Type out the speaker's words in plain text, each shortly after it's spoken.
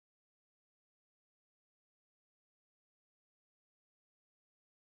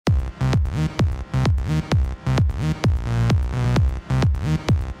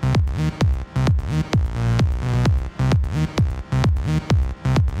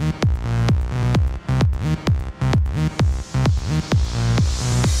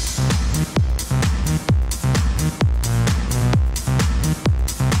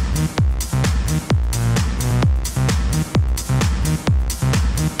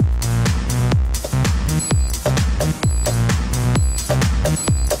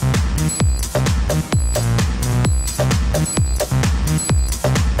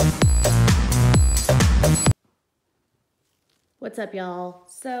up, y'all?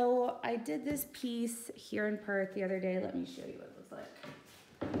 So I did this piece here in Perth the other day. Let me show you what it looks like.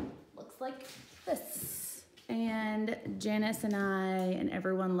 Looks like this. And Janice and I and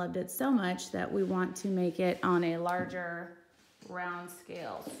everyone loved it so much that we want to make it on a larger round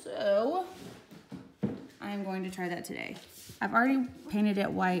scale. So I'm going to try that today. I've already painted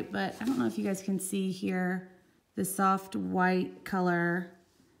it white, but I don't know if you guys can see here the soft white color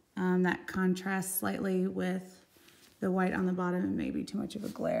that contrasts slightly with the white on the bottom. It may be too much of a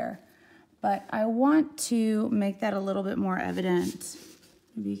glare, but I want to make that a little bit more evident.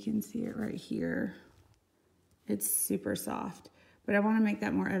 Maybe you can see it right here. It's super soft, but I want to make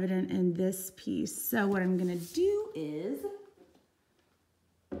that more evident in this piece. So what I'm going to do is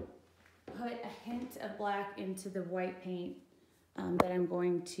put a hint of black into the white paint that I'm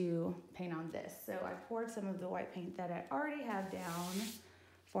going to paint on this. So I poured some of the white paint that I already have down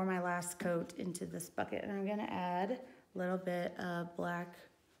for my last coat into this bucket, and I'm going to add a little bit of black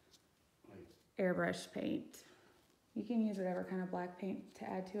airbrush paint. You can use whatever kind of black paint to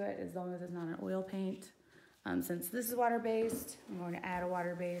add to it as long as it's not an oil paint. Since this is water-based, I'm going to add a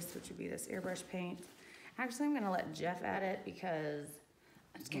water-based, which would be this airbrush paint. Actually, I'm going to let Jeff add it because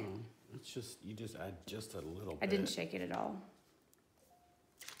I'm scared. It's just, you just add just a little bit. I didn't shake it at all.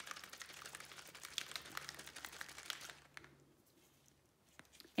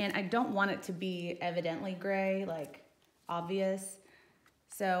 And I don't want it to be evidently gray, like obvious.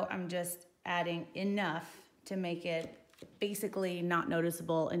 So I'm just adding enough to make it basically not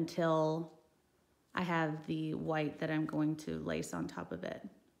noticeable until I have the white that I'm going to lace on top of it.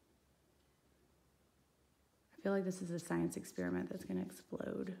 I feel like this is a science experiment that's gonna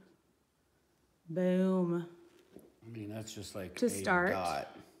explode. Boom. I mean, that's just like to start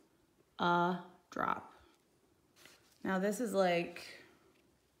dot. A drop. Now this is like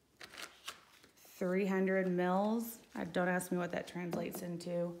 300 mils. Don't ask me what that translates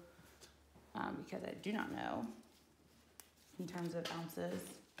into because I do not know in terms of ounces.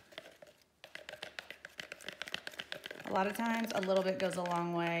 A lot of times a little bit goes a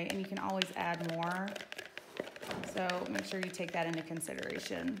long way, and you can always add more. So make sure you take that into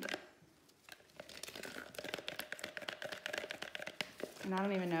consideration. And I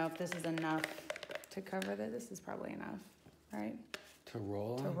don't even know if this is enough to cover that. This is probably enough, right? To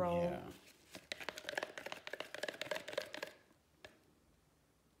roll? To roll. Yeah.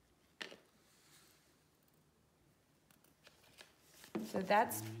 So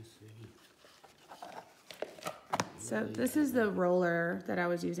that's, so this is the roller that I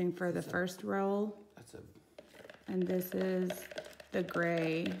was using for the first roll. And this is the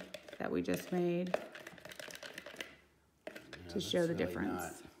gray that we just made to show the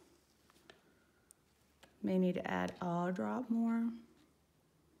difference. May need to add a drop more.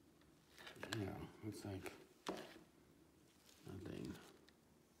 Yeah, it's like nothing.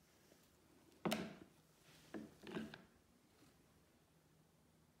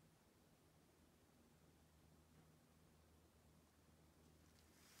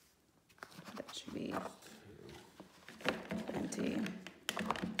 That should be empty.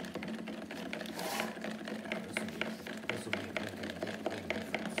 This will be a big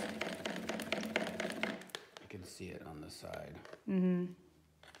difference. You can see it on the side. Mm-hmm.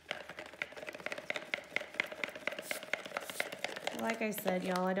 Like I said,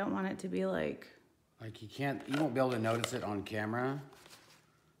 y'all, I don't want it to be like you won't be able to notice it on camera,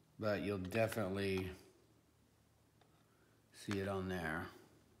 but you'll definitely see it on there.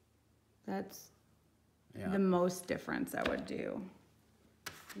 That's the most difference I would do.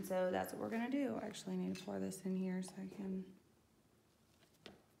 And so that's what we're gonna do. I actually need to pour this in here so I can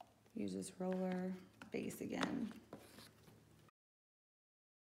use this roller base again.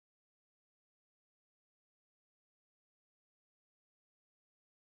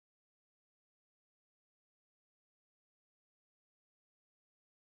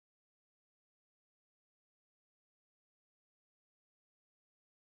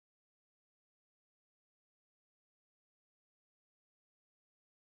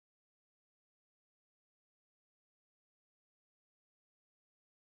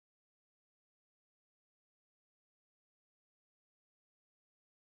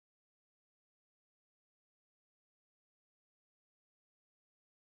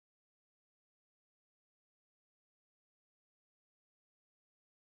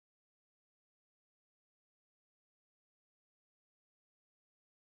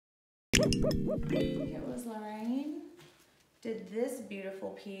 It was Lorraine did this beautiful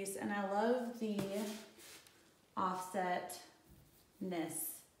piece, and I love the offsetness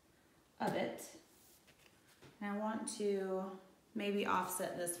of it. And I want to maybe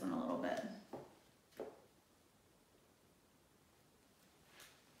offset this one a little bit.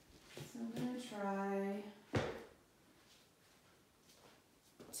 try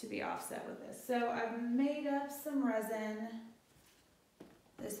to be offset with this. So I've made up some resin.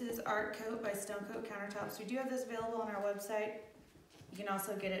 This is Art Coat by Stone Coat Countertops. We do have this available on our website. You can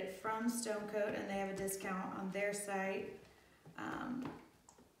also get it from Stone Coat, and they have a discount on their site.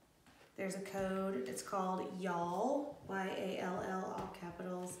 There's a code, it's called YALL, Y-A-L-L, all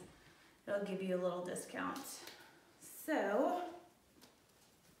capitals. It'll give you a little discount. So,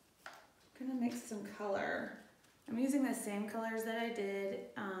 I'm gonna mix some color. I'm using the same colors that I did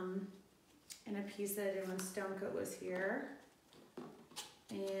in a piece that I did when Stone Coat was here.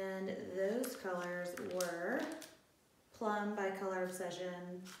 And those colors were Plum by Color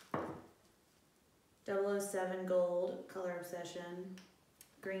Obsession, 007 Gold, Color Obsession,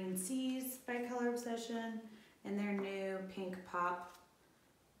 Green Seas by Color Obsession, and their new Pink Pop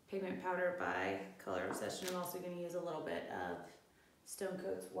pigment powder by Color Obsession. I'm also going to use a little bit of Stone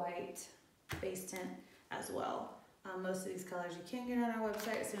Coat's white base tint as well. Most of these colors you can get on our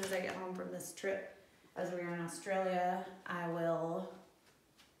website. As soon as I get home from this trip, as we are in Australia, I will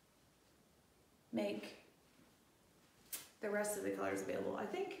make the rest of the colors available. I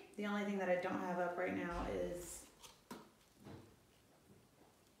think the only thing that I don't have up right now is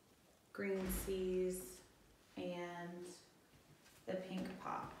Green Seas and the Pink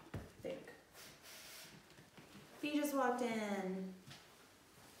Pop, I think. He just walked in.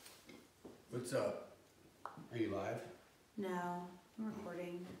 What's up? Are you live? No, I'm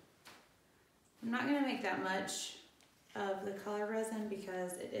recording. I'm not gonna make that much of the color resin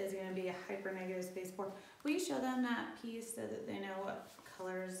because it is gonna be a hyper negative space pour. Will you show them that piece so that they know what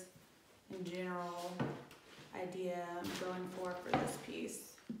colors in general idea I'm going for this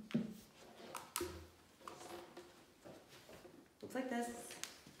piece? Looks like this.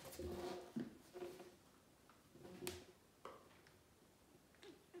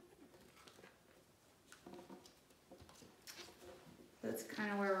 That's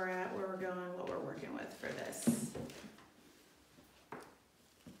kind of where we're at, where we're going, what we're working with for this.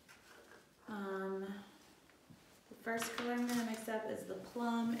 The first color I'm gonna mix up is the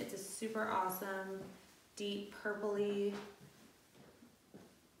Plum. It's a super awesome, deep purpley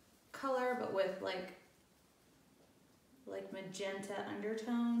color, but with like magenta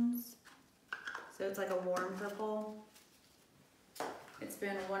undertones. So it's like a warm purple. It's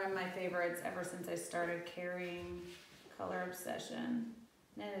been one of my favorites ever since I started carrying Color Obsession.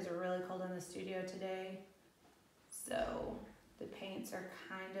 And it is really cold in the studio today, so the paints are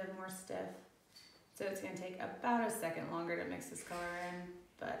kind of more stiff. So it's gonna take about a second longer to mix this color in,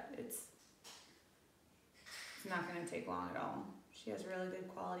 but it's not gonna take long at all. She has really good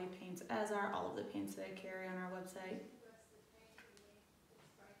quality paints, as are all of the paints that I carry on our website.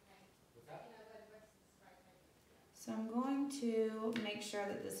 So I'm going to make sure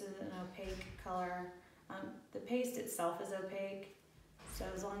that this is an opaque color. The paste itself is opaque, so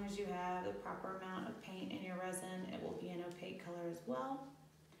as long as you have the proper amount of paint in your resin, it will be an opaque color as well.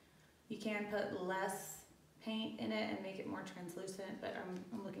 You can put less paint in it and make it more translucent, but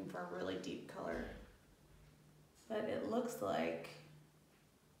I'm looking for a really deep color. But it looks like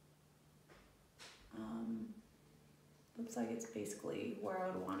it's basically where I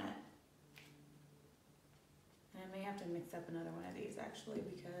would want it. And I may have to mix up another one of these actually,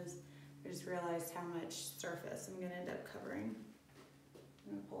 because I just realized how much surface I'm gonna end up covering.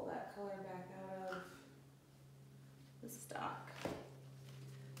 I'm gonna pull that color back out of the stock.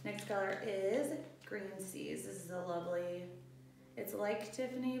 Next color is Green Seas. This is a lovely, it's like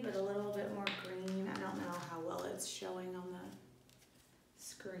Tiffany, but a little bit more green. I don't know how well it's showing on the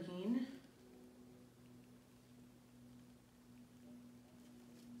screen.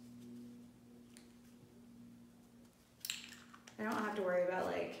 I don't have to worry about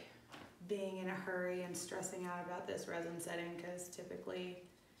like being in a hurry and stressing out about this resin setting, because typically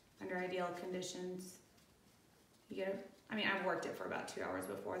under ideal conditions, you get, I mean, I've worked it for about 2 hours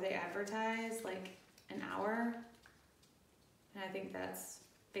before. They advertise like an hour, and I think that's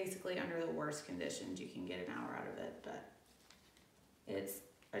basically under the worst conditions you can get an hour out of it. But it's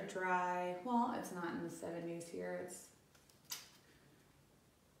a dry, well, it's not in the 70s here, it's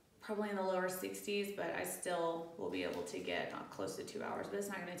probably in the lower 60s, but I still will be able to get close to 2 hours. But it's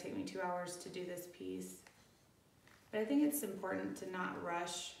not going to take me 2 hours to do this piece. But I think it's important to not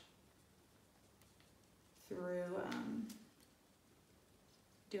rush through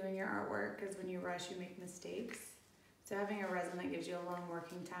doing your artwork, because when you rush, you make mistakes. So having a resin that gives you a long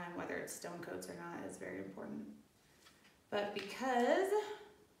working time, whether it's stone coats or not, is very important. But because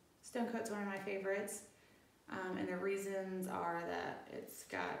stone coat's one of my favorites, and the reasons are that it's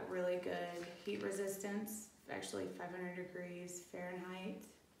got really good heat resistance, actually 500 degrees Fahrenheit.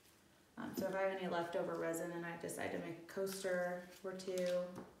 So if I have any leftover resin and I decide to make a coaster or two,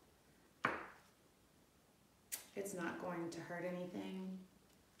 it's not going to hurt anything,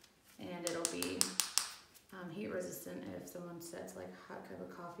 and it'll be heat resistant if someone sets like a hot cup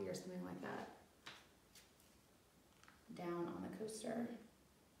of coffee or something like that down on the coaster.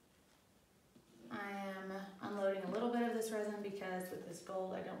 I am unloading a little bit of this resin because with this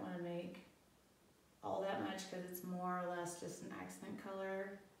gold I don't want to make all that much because it's more or less just an accent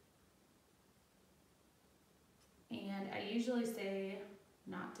color. And I usually say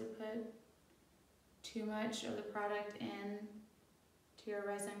not to put too much of the product in to your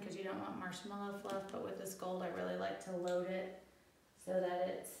resin because you don't want marshmallow fluff, but with this gold I really like to load it so that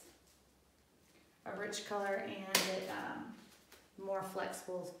it's a rich color and it more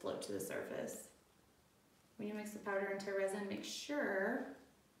flexible to float to the surface. When you mix the powder into resin, make sure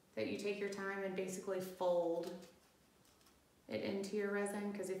that you take your time and basically fold it into your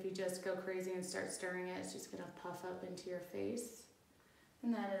resin, because if you just go crazy and start stirring it, it's just gonna puff up into your face.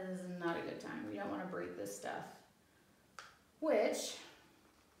 And that is not a good time. You don't wanna breathe this stuff. Which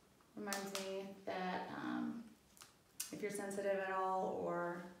reminds me that if you're sensitive at all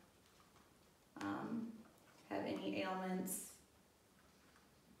or have any ailments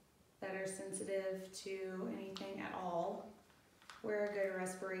that are sensitive to anything at all, wear a good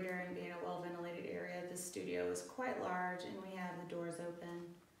respirator and be in a well-ventilated area. This studio is quite large and we have the doors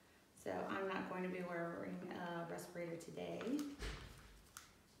open. So I'm not going to be wearing a respirator today.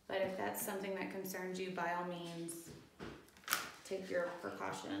 But if that's something that concerns you, by all means, take your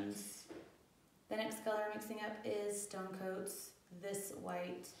precautions. The next color I'm mixing up is Stone Coat's This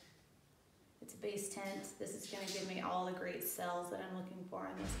White. It's a base tint. This is going to give me all the great cells that I'm looking for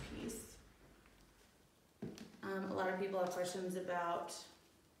in this piece. A lot of people have questions about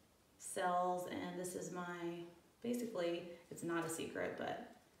cells, and this is basically, it's not a secret,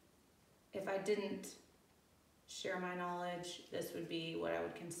 but if I didn't share my knowledge, this would be what I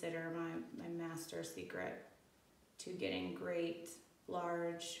would consider my master secret to getting great,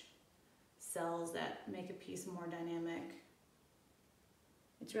 large cells that make a piece more dynamic.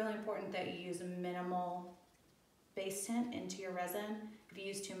 It's really important that you use a minimal base tint into your resin. If you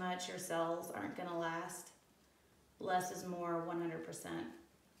use too much, your cells aren't gonna last. Less is more 100%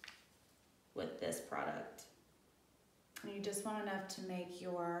 with this product. And you just want enough to make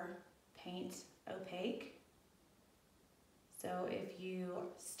your paint opaque. So if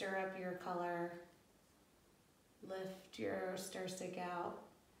you stir up your color, lift your stir stick out,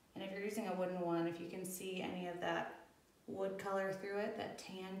 and if you're using a wooden one, if you can see any of that wood color through it, that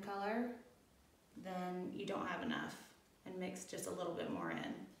tan color, then you don't have enough, and mix just a little bit more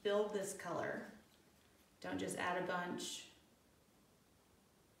in. Build this color. Don't just add a bunch.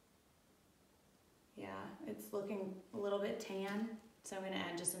 Yeah, it's looking a little bit tan, so I'm gonna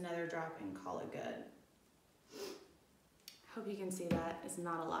add just another drop and call it good. Hope you can see that. It's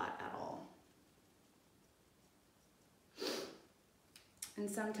not a lot at all. And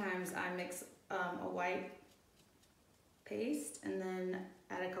sometimes I mix a white paste and then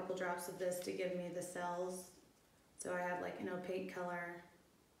add a couple drops of this to give me the cells. So I have like an opaque color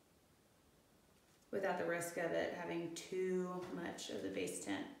without the risk of it having too much of the base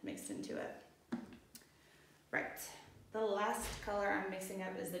tint mixed into it. Right, the last color I'm mixing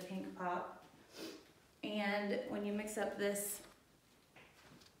up is the Pink Pop. And when you mix up this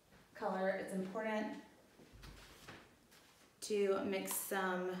color, it's important to mix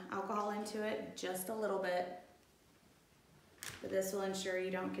some alcohol into it, just a little bit. But this will ensure you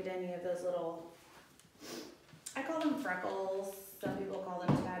don't get any of those little, I call them freckles, some people call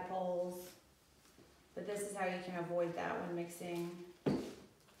them tadpoles. But this is how you can avoid that when mixing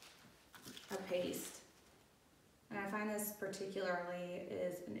a paste. And I find this particularly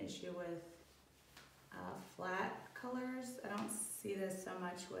is an issue with flat colors. I don't see this so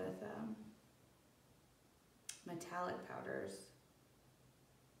much with metallic powders.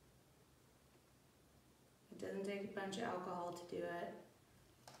 It doesn't take a bunch of alcohol to do it.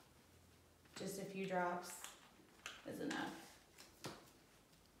 Just a few drops is enough.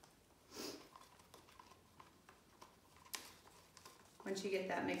 Once you get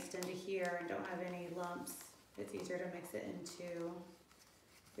that mixed into here and don't have any lumps, it's easier to mix it into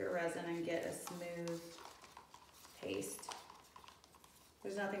your resin and get a smooth paste.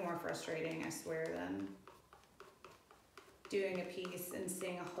 There's nothing more frustrating, I swear, than doing a piece and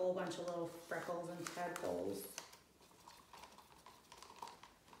seeing a whole bunch of little freckles and tadpoles.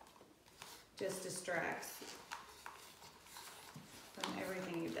 Just distracts from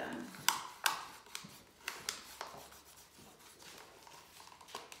everything you've done.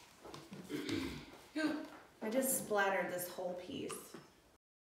 I just splattered this whole piece.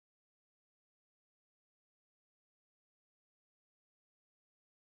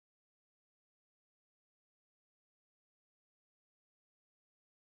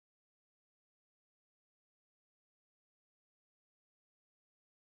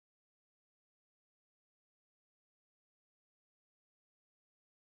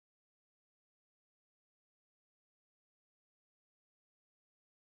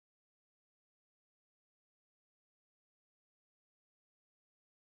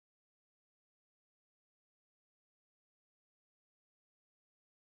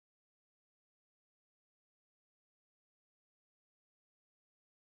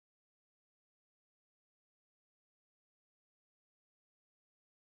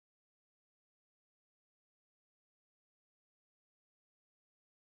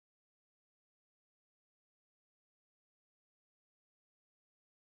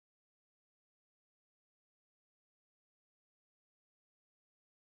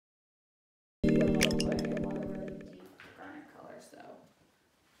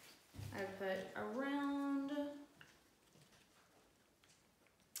 I've put around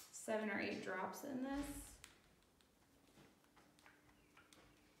 7 or 8 drops in this.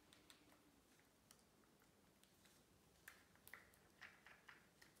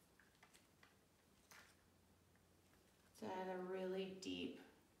 To add a really deep,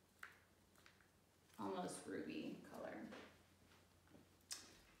 almost ruby color.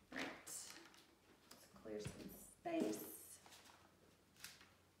 Right, let's clear some space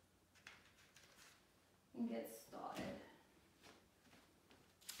and get started.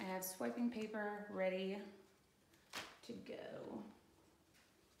 I have swiping paper ready to go.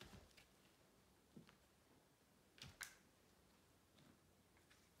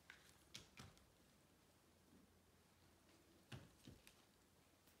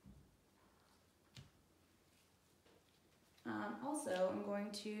 Also, I'm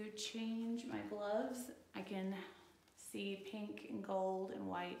going to change my gloves. I can see pink and gold and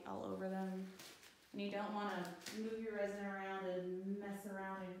white all over them. And you don't want to move your resin around and mess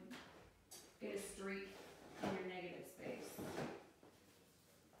around and get a streak in your negative space.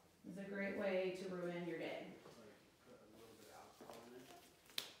 It's a great way to ruin your day. Put a little bit of alcohol in it.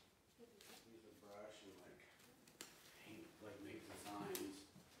 Use a brush and paint, make designs.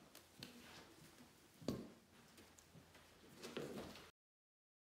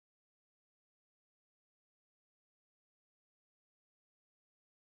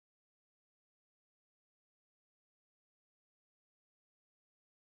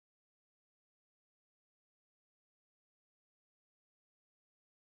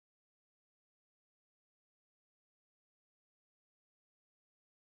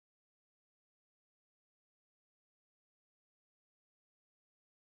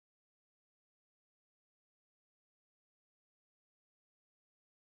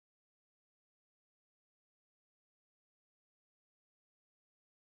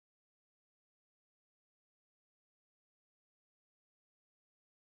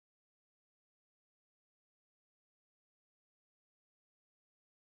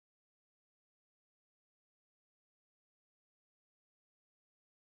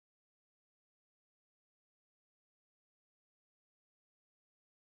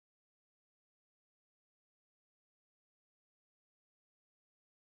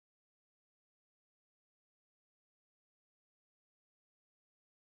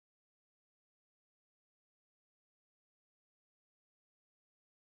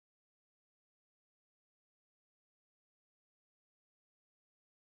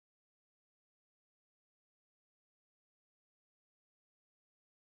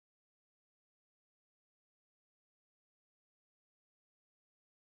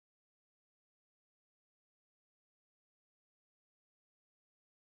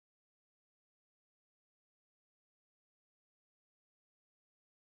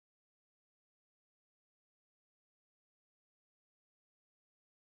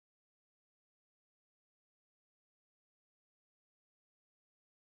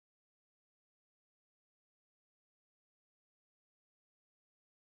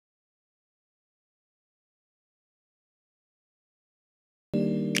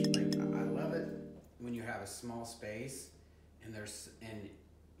 I love it when you have a small space and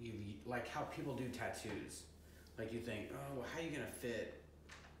you like how people do tattoos. Like you think, oh, well, how are you gonna fit?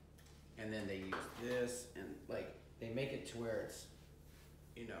 And then they use this and they make it to where it's,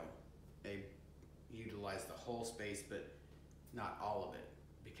 they utilize the whole space, but not all of it,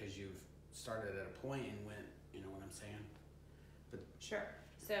 because you've started at a point and went, you know what I'm saying? But Sure.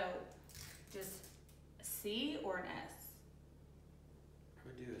 So, just a C or an S? I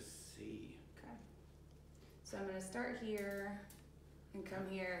would do a C. Okay. So I'm gonna start here and come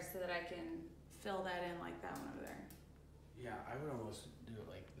here so that I can fill that in like that one over there. Yeah, I would almost do it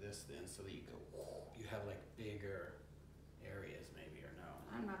like this then, so that you have bigger areas maybe, or no?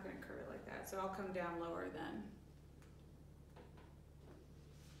 I'm not gonna curve it like that, so I'll come down lower then.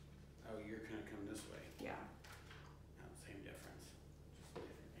 Oh, you're gonna come this way. Yeah.